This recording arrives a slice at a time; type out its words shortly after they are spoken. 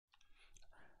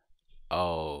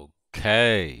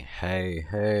Okay,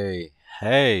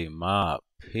 hey, my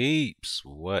peeps,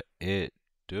 what it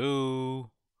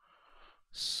do?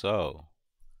 So,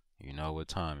 you know what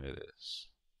time it is.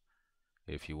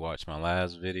 If you watched my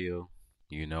last video,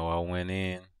 you know I went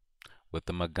in with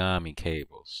the Megami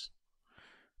cables,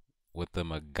 with the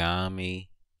Megami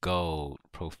Gold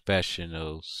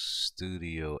Professional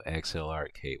Studio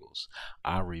XLR cables.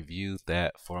 I reviewed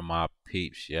that for my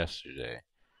peeps yesterday.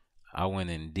 I went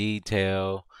in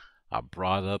detail. I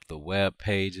brought up the web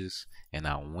pages and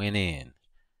I went in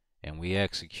and we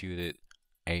executed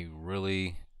a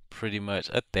really pretty much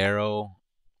a thorough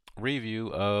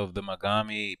review of the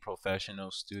Megami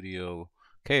Professional Studio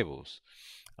cables.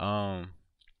 Um,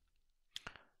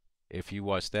 if you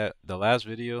watched the last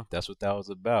video, that's what that was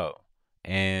about.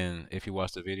 And if you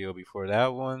watched the video before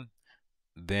that one,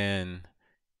 then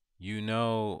you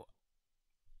know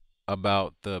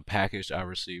about the package I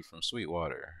received from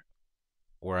Sweetwater,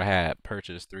 where I had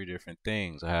purchased three different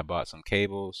things. I had bought some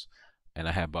cables and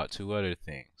I had bought two other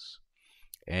things.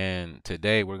 And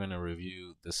today we're going to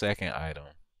review the second item.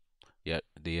 Yet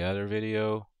the other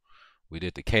video, we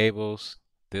did the cables.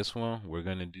 This one, we're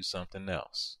going to do something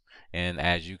else. And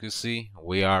as you can see,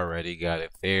 we already got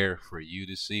it there for you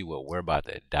to see what we're about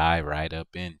to dive right up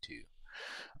into.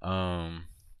 Um,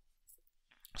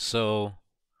 so,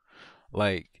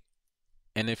 like,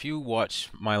 and if you watch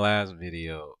my last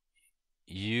video,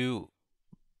 you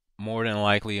more than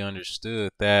likely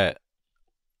understood that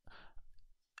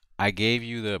I gave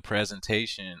you the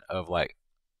presentation of like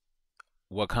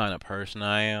what kind of person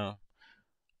I am,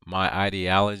 my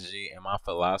ideology and my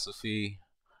philosophy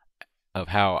of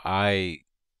how I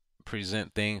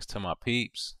present things to my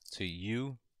peeps, to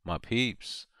you, my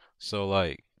peeps. So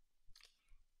like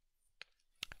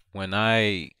when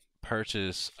I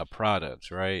purchase a product,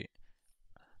 right?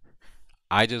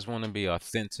 I just want to be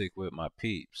authentic with my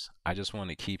peeps. I just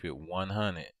want to keep it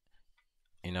 100.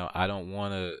 I don't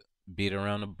want to beat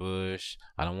around the bush.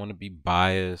 I don't want to be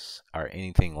biased or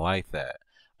anything like that.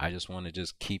 I just want to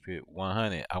just keep it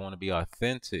 100. I want to be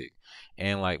authentic.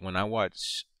 And like when I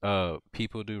watch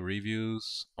people do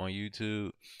reviews on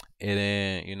YouTube, and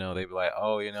then they be like,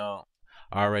 "Oh,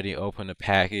 I already opened the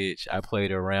package. I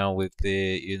played around with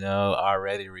it, I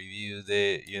already reviewed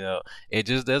it, It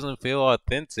just doesn't feel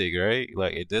authentic, right?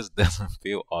 Like it just doesn't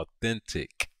feel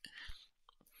authentic.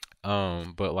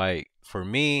 But like for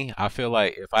me, I feel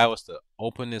like if I was to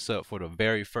open this up for the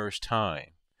very first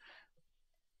time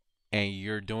and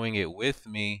you're doing it with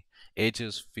me, it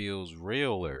just feels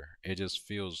realer. It just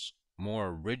feels more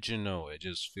original. It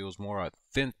just feels more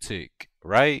authentic,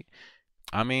 right?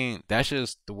 I mean, that's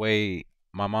just the way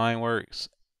my mind works,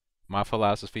 my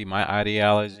philosophy, my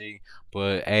ideology.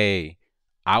 But hey,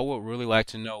 I would really like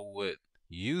to know what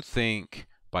you think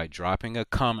by dropping a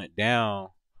comment down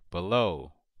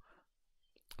below.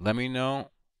 Let me know,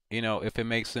 if it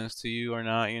makes sense to you or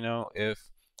not, if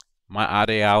my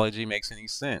ideology makes any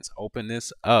sense. Open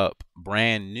this up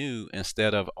brand new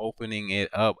instead of opening it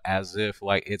up as if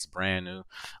like it's brand new.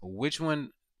 Which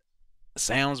one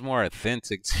sounds more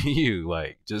authentic to you?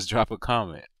 Like just drop a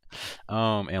comment.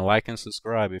 And like and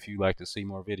subscribe if you like to see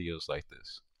more videos like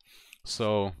this.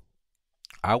 So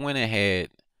I went ahead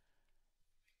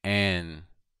and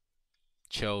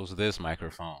chose this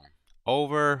microphone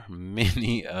over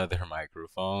many other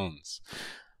microphones.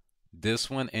 This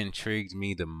one intrigued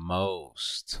me the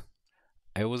most.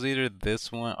 It was either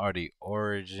this one or the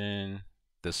Origin,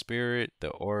 the Spirit,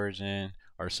 the Origin,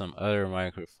 or some other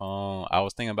microphone. I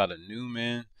was thinking about a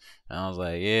Newman, and I was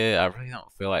like, yeah, I really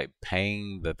don't feel like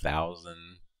paying the $1,000,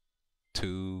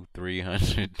 $200,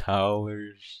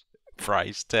 $300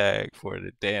 price tag for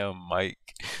the damn mic.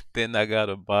 Then I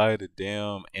gotta buy the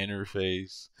damn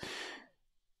interface.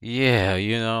 Yeah,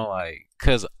 like,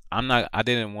 cause I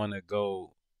didn't want to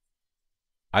go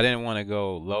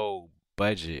low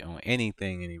budget on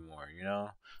anything anymore.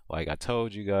 Like I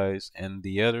told you guys in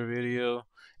the other video,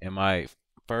 in my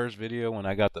first video when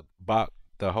I got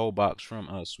the whole box from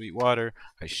Sweetwater,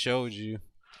 I showed you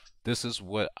this is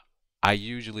what I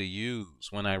usually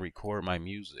use when I record my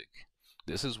music.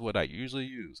 This is what I usually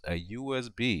use, a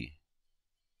USB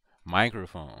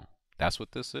microphone. That's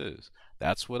what this is.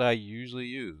 That's what I usually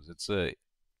use.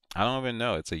 I don't even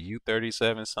know. It's a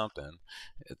U37 something.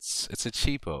 It's a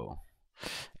cheapo.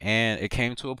 And it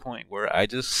came to a point where I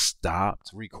just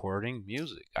stopped recording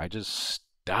music. I just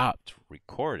stopped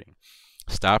recording.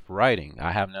 Stopped writing.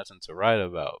 I have nothing to write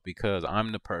about because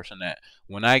I'm the person that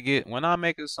when I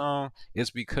make a song, it's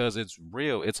because it's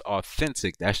real. It's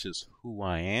authentic. That's just who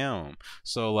I am.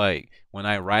 So like when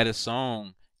I write a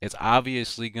song, it's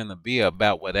obviously gonna be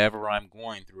about whatever I'm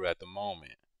going through at the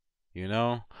moment. you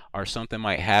know, or something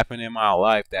might happen in my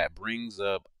life that brings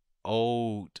up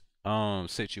old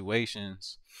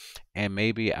situations, and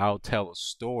maybe I'll tell a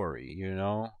story, you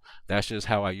know. That's just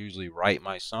how I usually write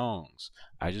my songs.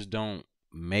 I just don't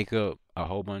make up a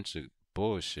whole bunch of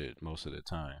bullshit most of the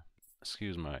time.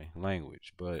 Excuse my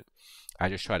language, but I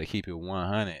just try to keep it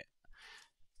 100.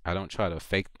 I don't try to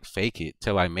fake it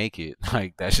till I make it.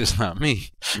 Like that's just not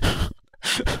me.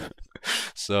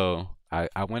 So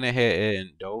I went ahead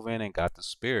and dove in and got the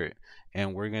spirit,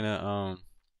 and we're gonna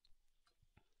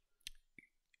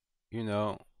you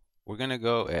know, we're gonna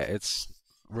go. It's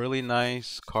really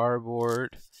nice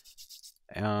cardboard.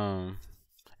 Um,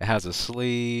 it has a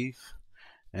sleeve,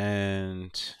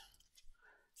 and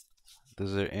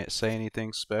does it say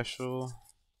anything special?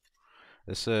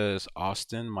 It says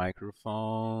Austin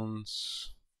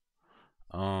microphones,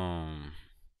 um,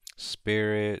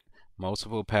 spirit,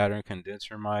 multiple pattern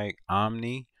condenser mic,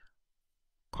 omni,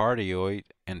 cardioid,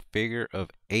 and figure of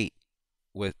 8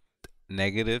 with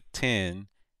 -10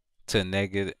 to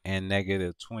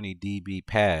 -20 dB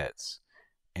pads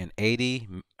and 80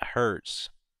 hertz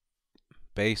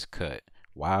bass cut.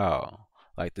 Wow.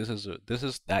 Like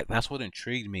that's what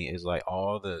intrigued me is like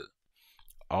all the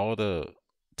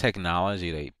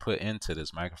technology they put into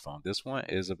this microphone. This one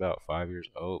is about 5 years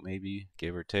old, maybe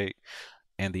give or take,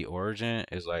 and the origin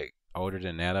is like older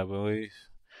than that, I believe.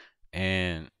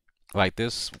 And like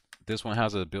this one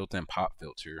has a built-in pop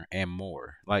filter and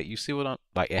more. Like you see what I'm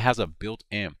like it has a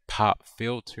built-in pop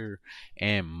filter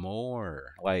and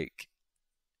more. Like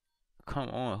come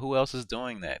on, who else is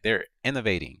doing that? They're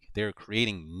innovating. They're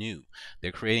creating new.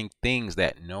 They're creating things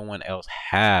that no one else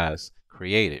has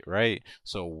created, right?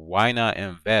 So why not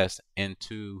invest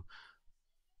into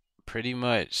pretty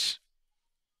much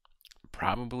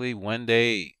probably one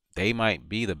day they might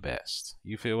be the best.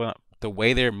 You feel what the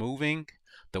way they're moving,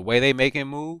 the way they making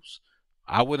moves,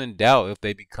 I wouldn't doubt if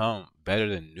they become better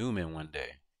than Newman one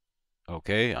day.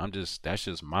 Okay? That's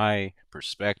just my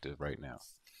perspective right now.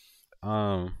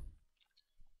 Um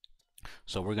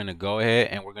so we're gonna go ahead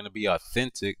and we're gonna be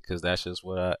authentic because that's just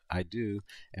what I do,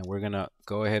 and we're gonna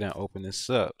go ahead and open this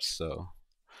up. So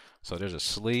there's a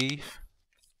sleeve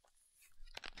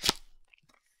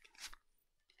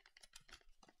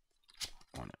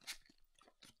on it.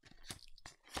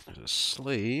 There's a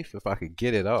sleeve. If I could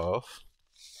get it off.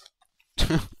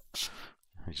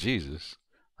 Jesus,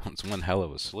 it's one hell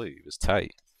of a sleeve. It's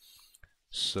tight.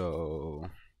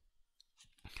 So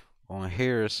on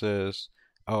here it says,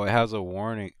 oh, it has a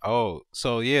warning. Oh,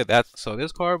 so yeah, so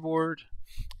this cardboard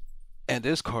and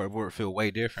this cardboard feel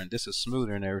way different. This is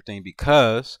smoother and everything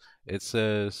because it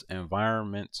says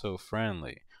environmental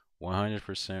friendly,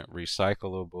 100%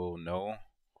 recyclable, no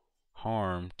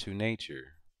harm to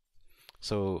nature.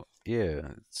 So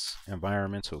yeah, it's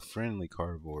environmental friendly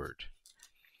cardboard.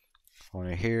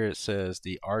 On here it says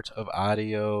the art of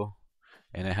audio,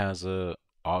 and it has a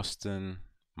Aston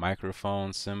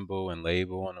microphone symbol and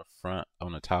label on the front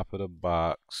on the top of the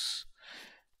box,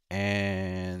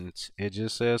 and it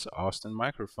just says Aston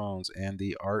microphones and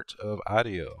the art of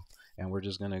audio, and we're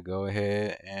just gonna go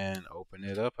ahead and open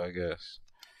it up, I guess.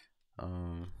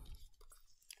 um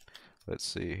let's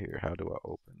see here, how do I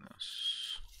open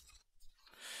this?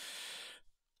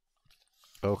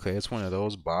 Okay, it's one of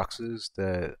those boxes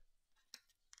that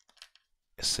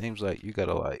it seems like you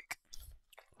gotta like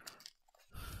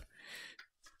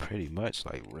pretty much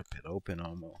like rip it open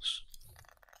almost.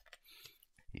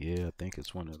 Yeah, I think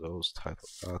it's one of those type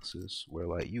of boxes where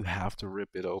like you have to rip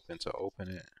it open to open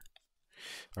it.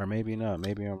 Or maybe not,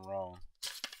 maybe I'm wrong.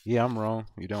 Yeah, I'm wrong.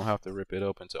 You don't have to rip it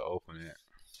open to open it.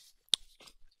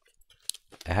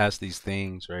 It has these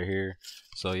things right here.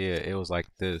 So yeah, it was like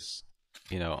this,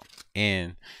 you know,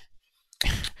 and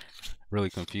really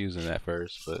confusing at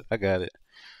first, but I got it.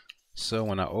 So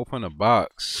when I open a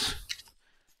box,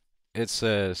 it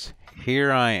says,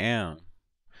 "Here I am."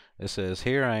 It says,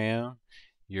 "Here I am,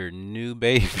 your new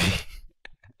baby."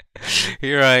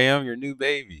 Here I am, your new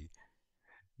baby.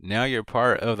 Now you're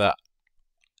part of the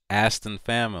Aston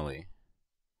family.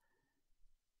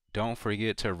 Don't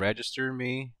forget to register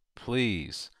me,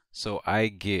 please, so I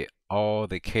get all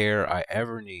the care I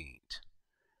ever need.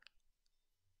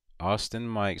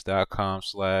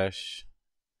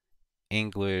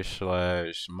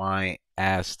 AustinMikes.com/English/my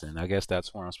Aston. I guess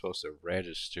that's where I'm supposed to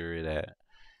register it at.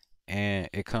 And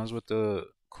it comes with the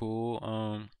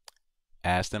cool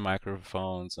Aston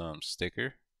microphones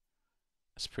sticker.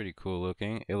 It's pretty cool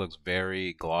looking. It looks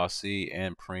very glossy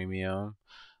and premium.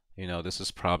 You know, this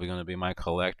is probably going to be my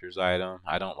collector's item.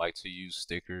 I don't like to use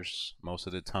stickers most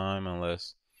of the time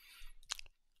unless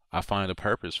I find a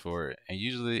purpose for it. And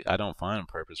usually I don't find a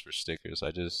purpose for stickers.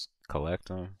 I just collect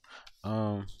them.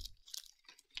 Um,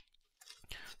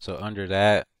 so under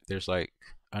that, there's like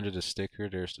under the sticker,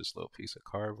 there's this little piece of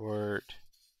cardboard.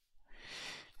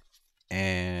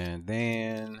 And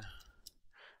then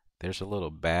there's a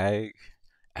little bag.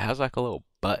 It has like a little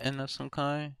button of some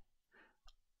kind.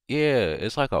 Yeah,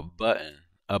 it's like a button.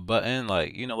 A button,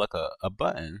 like, like a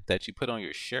button that you put on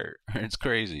your shirt. It's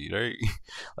crazy, right?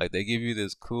 Like they give you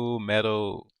this cool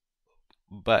metal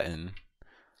button.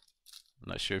 I'm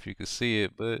not sure if you can see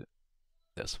it, but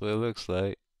that's what it looks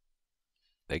like.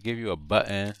 They give you a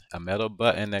button, a metal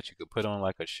button that you could put on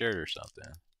like a shirt or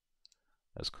something.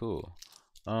 That's cool.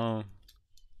 Um,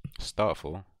 it's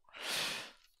thoughtful.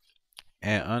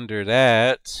 And under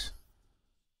that,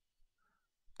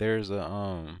 there's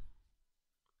a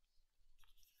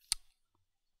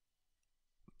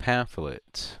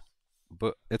pamphlet.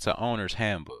 But it's an owner's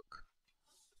handbook.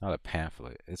 Not a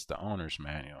pamphlet. It's the owner's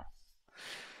manual.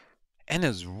 And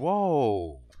it's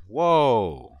whoa.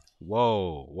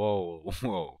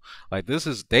 Like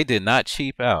they did not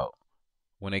cheap out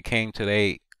when it came to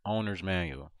their owner's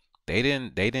manual. They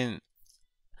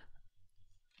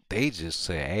just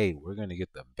say, hey, we're gonna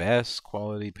get the best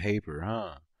quality paper,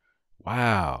 huh?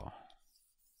 Wow.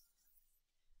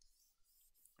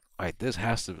 Like this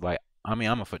has to like I mean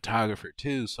I'm a photographer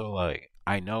too, so like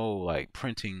I know like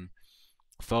printing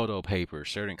photo paper,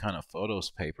 certain kind of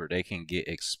photos paper, they can get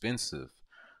expensive.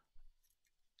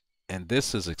 And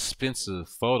this is expensive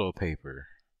photo paper.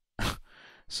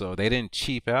 So they didn't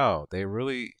cheap out. They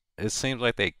really, it seems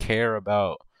like they care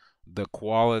about the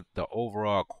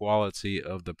overall quality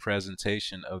of the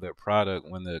presentation of their product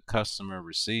when the customer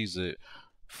receives it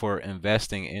for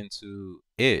investing into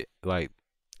it. Like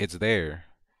it's there.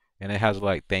 And it has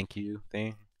like thank you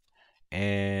thing.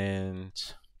 And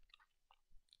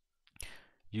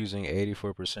using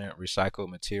 84% recycled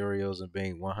materials and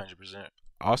being 100%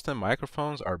 Austin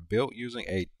microphones are built using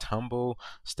a tumble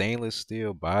stainless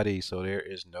steel body, so there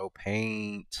is no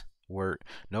paint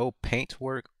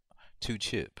work to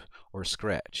chip or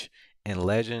scratch, and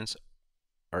legends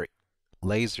are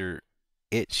laser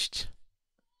etched.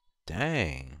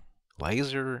 Dang,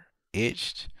 laser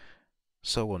etched,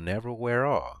 so will never wear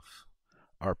off.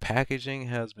 Our packaging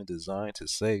has been designed to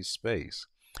save space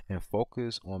and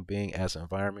focus on being as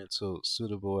environmental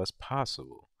suitable as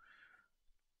possible.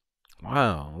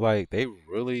 Wow, like they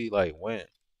really like went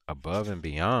above and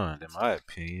beyond in my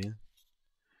opinion.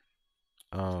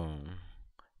 Um,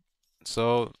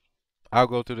 so I'll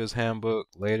go through this handbook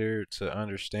later to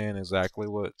understand exactly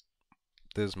what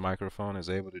this microphone is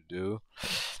able to do.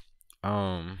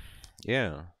 Um,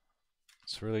 yeah,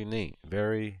 it's really neat.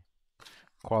 Very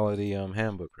quality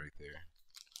handbook right there.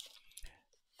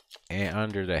 And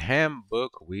under the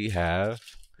handbook we have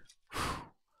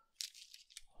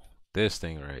this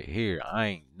thing right here. I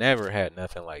ain't never had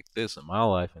nothing like this in my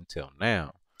life until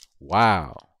now.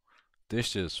 Wow.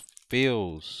 This just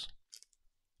feels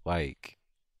like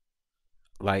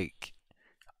like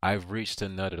I've reached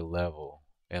another level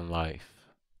in life.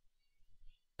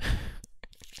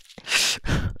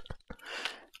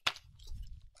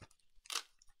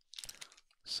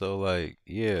 So like,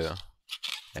 yeah.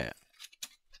 Yeah.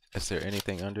 Is there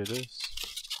anything under this?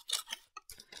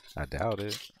 I doubt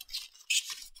it.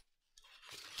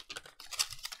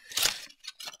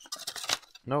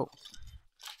 Nope.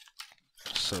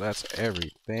 So that's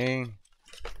everything.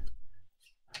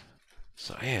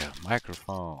 So yeah,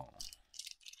 microphone.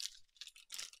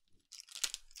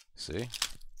 See?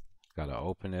 Gotta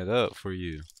open it up for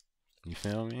you. You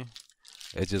feel me?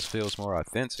 It just feels more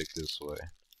authentic this way.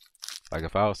 Like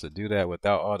if I was to do that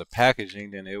without all the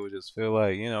packaging, then it would just feel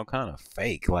like, kind of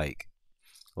fake, like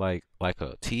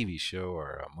a TV show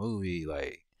or a movie,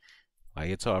 like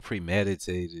it's all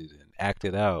premeditated and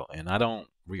acted out, and I don't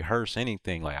rehearse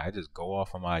anything. Like I just go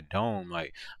off of my dome.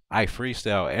 Like I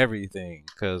freestyle everything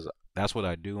because that's what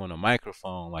I do on a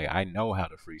microphone. Like I know how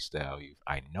to freestyle.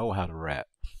 I know how to rap.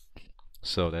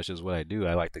 So that's just what I do.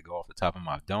 I like to go off the top of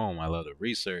my dome. I love to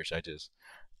research.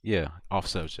 Yeah, off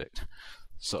subject.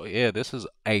 So yeah, this is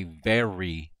a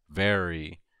very,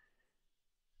 very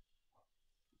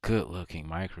good looking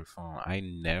microphone. I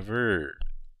never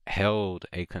held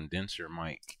a condenser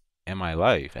mic in my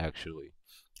life, actually.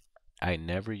 I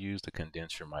never used a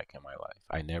condenser mic in my life.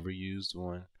 I never used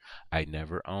one. I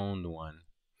never owned one.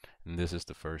 And this is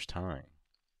the first time.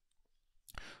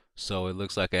 So it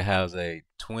looks like it has a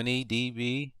 20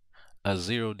 dB, a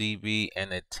 0 dB,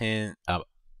 and a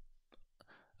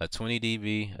 20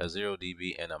 dB, a 0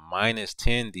 dB, and a minus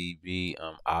 10 dB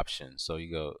option. So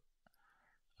you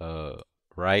go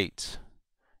right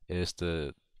is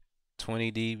the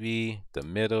 20 dB. The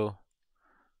middle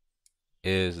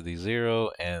is the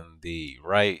 0, and the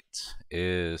right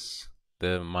is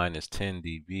the minus 10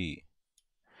 dB.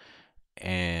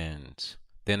 And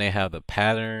then they have the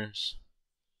patterns.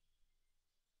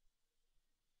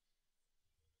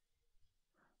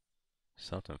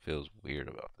 Something feels weird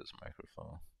about this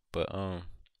microphone, but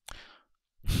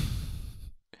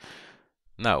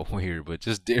not weird, but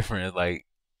just different. Like,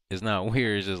 it's not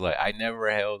weird. It's just like I never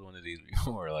held one of these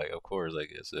before. Like, of course, I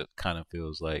guess it kind of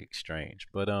feels like strange.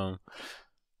 But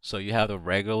so you have the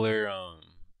regular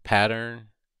pattern.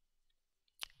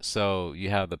 So you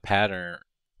have the pattern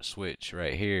switch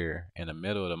right here in the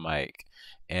middle of the mic,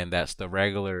 and that's the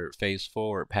regular face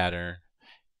forward pattern.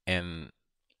 And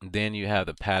then you have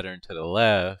the pattern to the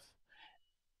left,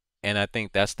 and I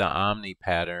think that's the omni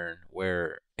pattern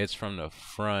where it's from the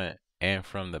front and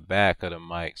from the back of the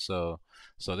mic. So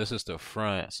this is the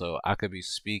front. So I could be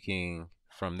speaking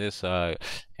from this side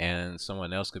and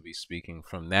someone else could be speaking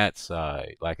from that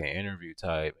side, like an interview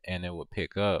type, and it would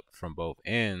pick up from both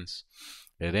ends.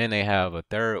 And then they have a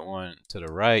third one to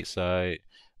the right side,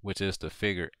 which is the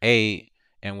figure 8.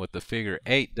 And what the figure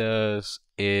 8 does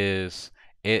is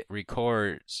it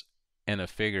records in a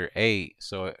figure 8,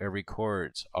 so it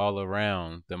records all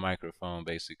around the microphone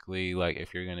basically. Like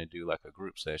if you're gonna do like a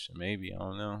group session, maybe, I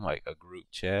don't know, like a group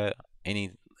chat,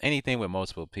 anything with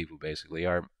multiple people basically,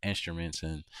 or instruments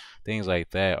and things like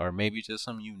that, or maybe just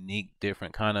some unique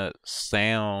different kind of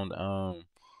sound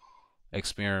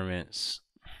experiments.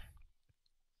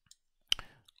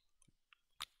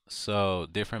 So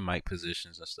different mic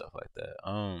positions and stuff like that.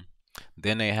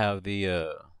 Then they have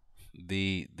the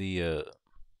the uh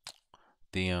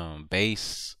the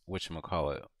bass,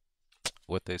 whatchamacallit,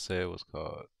 what they say it was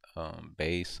called,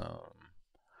 bass,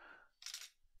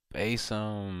 bass,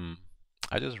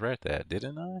 I just read that,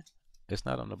 didn't I? It's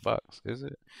not on the box, is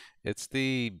it? It's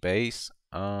the bass,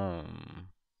 80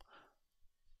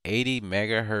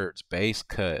 megahertz bass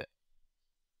cut.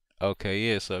 Okay,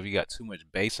 yeah, so if you got too much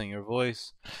bass in your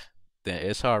voice, then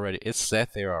it's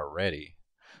set there already.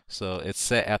 So it's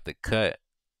set at the cut,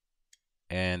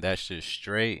 and that's just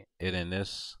straight. And in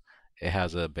this, it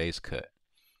has a bass cut.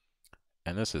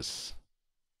 And this is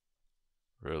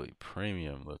really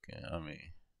premium looking. I mean,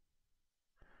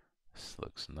 this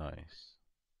looks nice.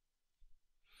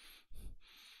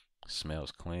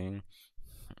 Smells clean.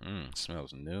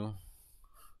 Smells new.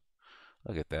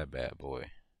 Look at that bad boy.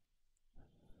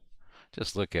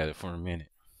 Just look at it for a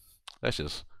minute. Let's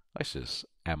just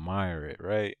admire it,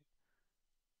 right?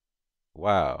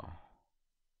 Wow.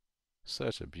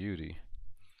 Such a beauty.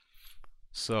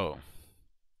 So,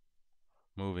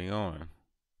 moving on.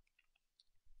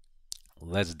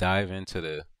 Let's dive into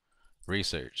the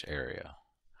research area.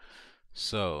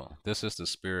 So, this is the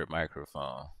Spirit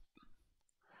microphone.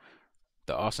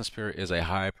 The Austin Spirit is a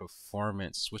high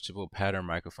performance switchable pattern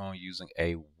microphone using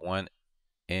a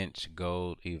 1-inch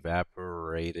gold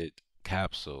evaporated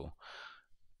capsule.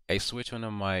 A switch on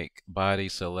the mic body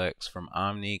selects from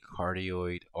omni,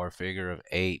 cardioid, or figure of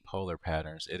 8 polar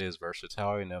patterns. It is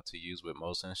versatile enough to use with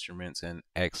most instruments and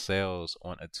excels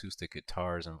on acoustic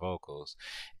guitars and vocals.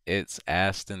 Its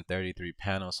Aston 33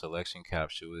 panel selection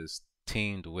capsule is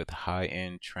teamed with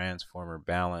high-end transformer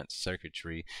balanced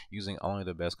circuitry using only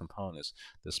the best components.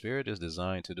 The Spirit is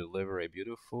designed to deliver a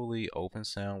beautifully open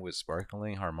sound with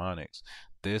sparkling harmonics.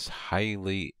 This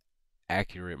highly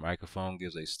accurate microphone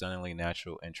gives a stunningly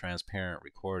natural and transparent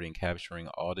recording, capturing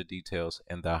all the details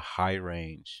in the high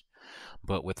range,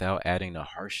 but without adding the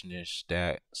harshness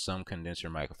that some condenser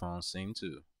microphones seem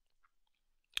to.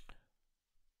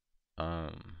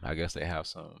 I guess they have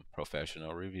some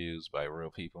professional reviews by real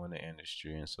people in the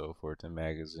industry and so forth in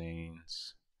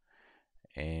magazines.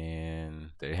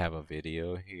 And they have a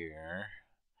video here.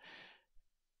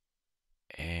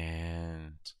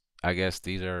 And I guess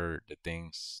these are the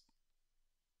things.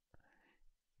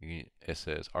 It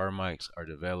says our mics are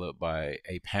developed by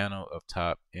a panel of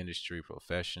top industry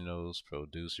professionals,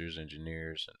 producers,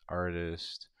 engineers, and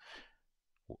artists.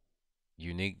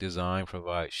 Unique design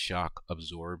provides shock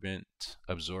absorption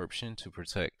to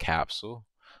protect capsule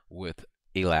with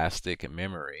elastic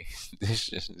memory. This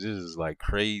is like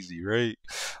crazy, right?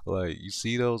 Like you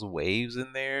see those waves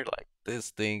in there? Like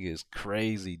this thing is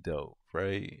crazy dope,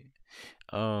 right?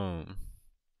 Um,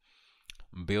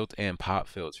 Built-in pop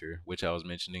filter, which I was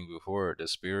mentioning before. The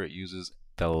Spirit uses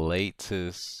the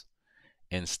latest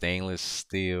in stainless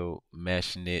steel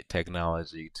mesh knit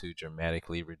technology to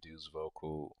dramatically reduce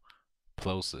vocal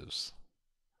plosives.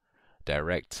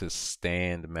 Direct to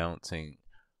stand mounting,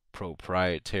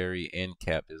 proprietary end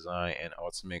cap design, and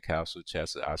ultimate capsule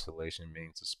chassis isolation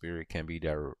means the Spirit can be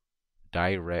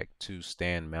direct to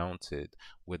stand mounted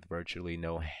with virtually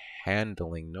no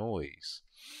handling noise.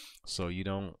 So you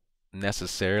don't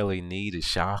necessarily need a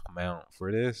shock mount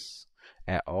for this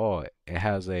at all. It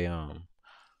has a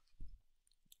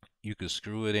you could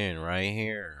screw it in right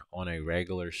here on a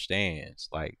regular stance,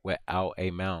 like without a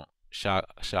mount,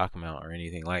 shock mount or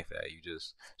anything like that. You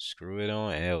just screw it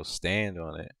on and it'll stand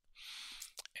on it.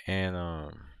 And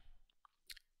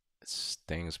this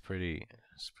thing's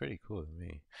it's pretty cool to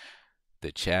me.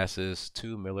 The chassis,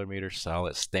 2 mm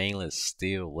solid stainless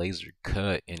steel laser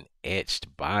cut and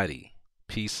etched body.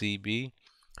 PCB.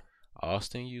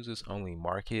 Austin uses only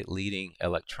market leading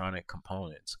electronic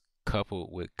components coupled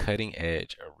with cutting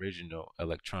edge original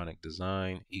electronic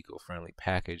design, eco friendly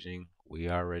packaging. We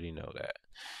already know that.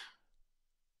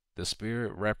 The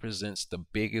Spirit represents the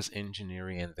biggest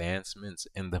engineering advancements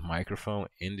in the microphone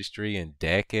industry in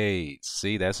decades.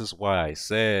 See, that's just why I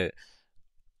said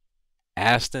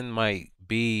Aston might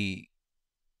be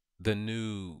the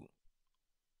new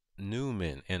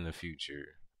Newman in the future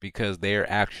because they're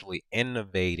actually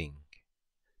innovating.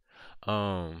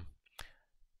 Um,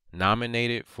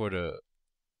 Nominated for the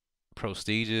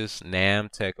prestigious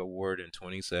NAMM Tech Award in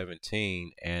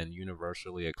 2017 and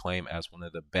universally acclaimed as one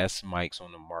of the best mics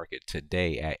on the market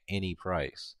today at any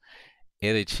price.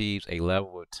 It achieves a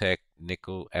level of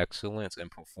technical excellence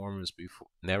and performance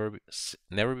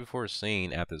never before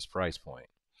seen at this price point.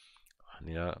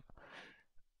 You know,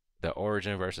 the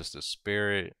Origin versus the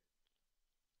Spirit.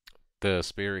 The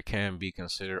Spirit can be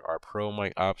considered our pro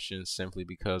mic option simply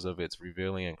because of its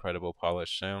revealing incredible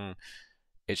polished sound.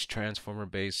 Its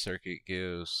transformer-based circuit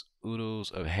gives oodles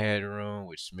of headroom,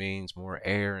 which means more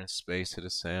air and space to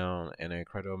the sound, and an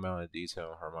incredible amount of detail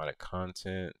and harmonic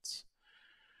content.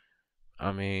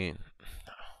 I mean,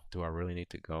 do I really need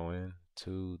to go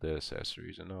into the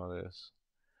accessories and all this?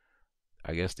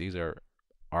 I guess these are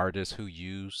artists who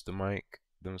use the mic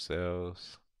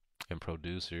themselves, and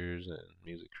producers and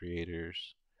music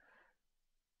creators.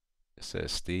 It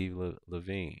says Steve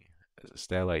Levine. Is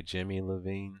that like Jimmy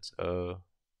Levine's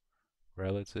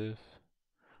relative?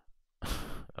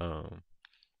 um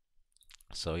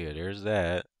so yeah, there's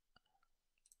that.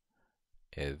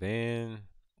 And then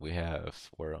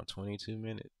we're on 22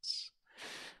 minutes.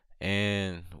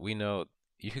 And we know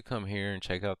you could come here and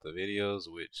check out the videos,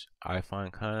 which I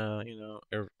find kind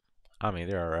of, I mean,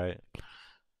 they're all right.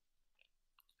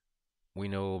 We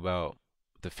know about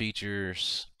the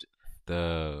features,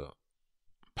 the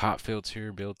pop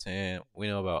filter built in. We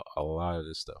know about a lot of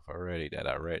this stuff already that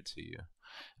I read to you.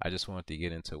 I just wanted to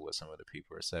get into what some of the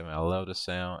people are saying. I love the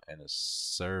sound and the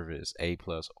service. A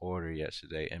plus order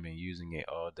yesterday and been using it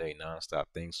all day nonstop.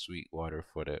 Thanks Sweetwater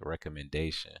for the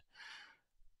recommendation.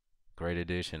 Great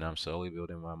addition. I'm slowly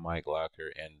building my mic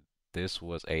locker and this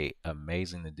was a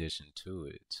amazing addition to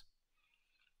it.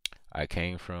 I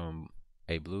came from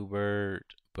a Bluebird,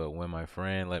 but when my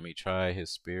friend let me try his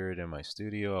Spirit in my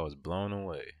studio, I was blown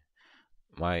away.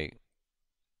 Like,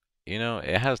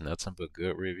 it has nothing but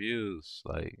good reviews.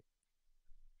 Like,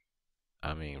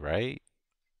 I mean, right?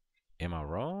 Am I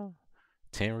wrong?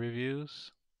 10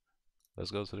 reviews?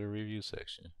 Let's go to the review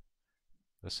section.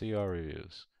 Let's see our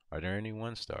reviews. Are there any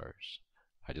 1 stars?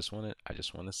 I just want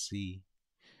to see.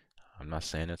 I'm not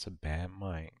saying it's a bad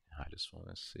mic. I just want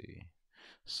to see.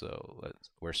 So,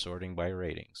 we're sorting by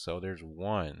rating. So there's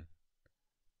 1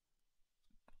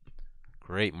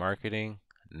 great marketing,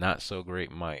 not so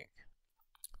great mic.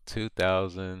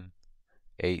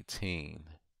 2018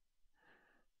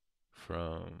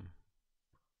 from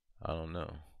I don't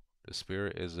know. The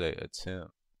Spirit is a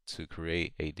attempt to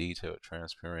create a detailed,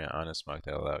 transparent, honest mic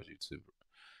that allows you to.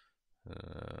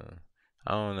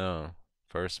 I don't know.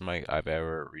 First mic I've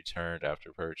ever returned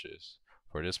after purchase.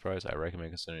 For this price, I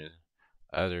recommend considering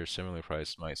other similar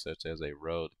priced mics such as a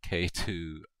Rode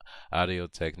K2, Audio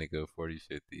Technica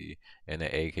 4050, and the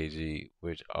AKG,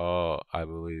 which all I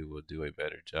believe will do a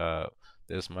better job.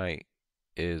 This mic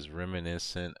is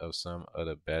reminiscent of some of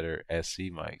the better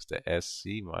SC mics. The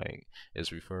SC mic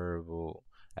is referable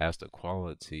as the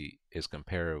quality is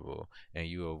comparable and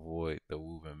you avoid the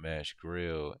woven mesh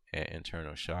grill and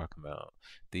internal shock mount.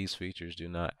 These features do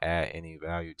not add any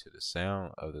value to the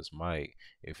sound of this mic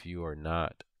if you are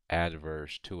not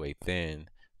adverse to a thin,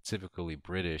 typically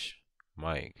British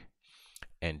mic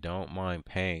and don't mind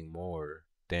paying more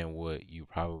than what you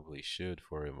probably should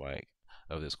for a mic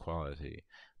of this quality,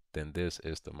 then this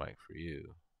is the mic for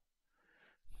you.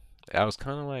 I was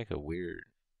kind of like a weird.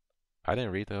 I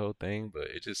didn't read the whole thing, but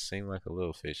it just seemed like a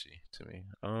little fishy to me.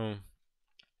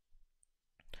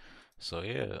 So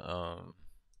yeah,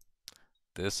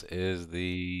 this is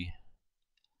the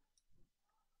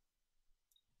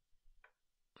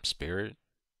Spirit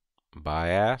by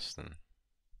Aston.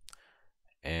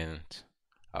 And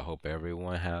I hope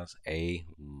everyone has a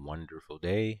wonderful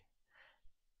day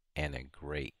and a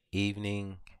great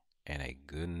evening and a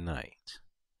good night.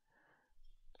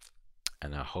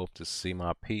 And I hope to see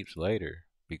my peeps later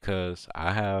because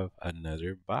I have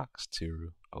another box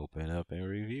to open up and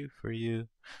review for you.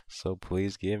 So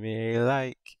please give me a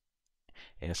like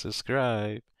and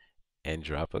subscribe and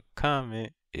drop a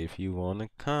comment if you want to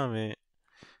comment.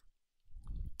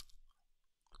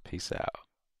 Peace out.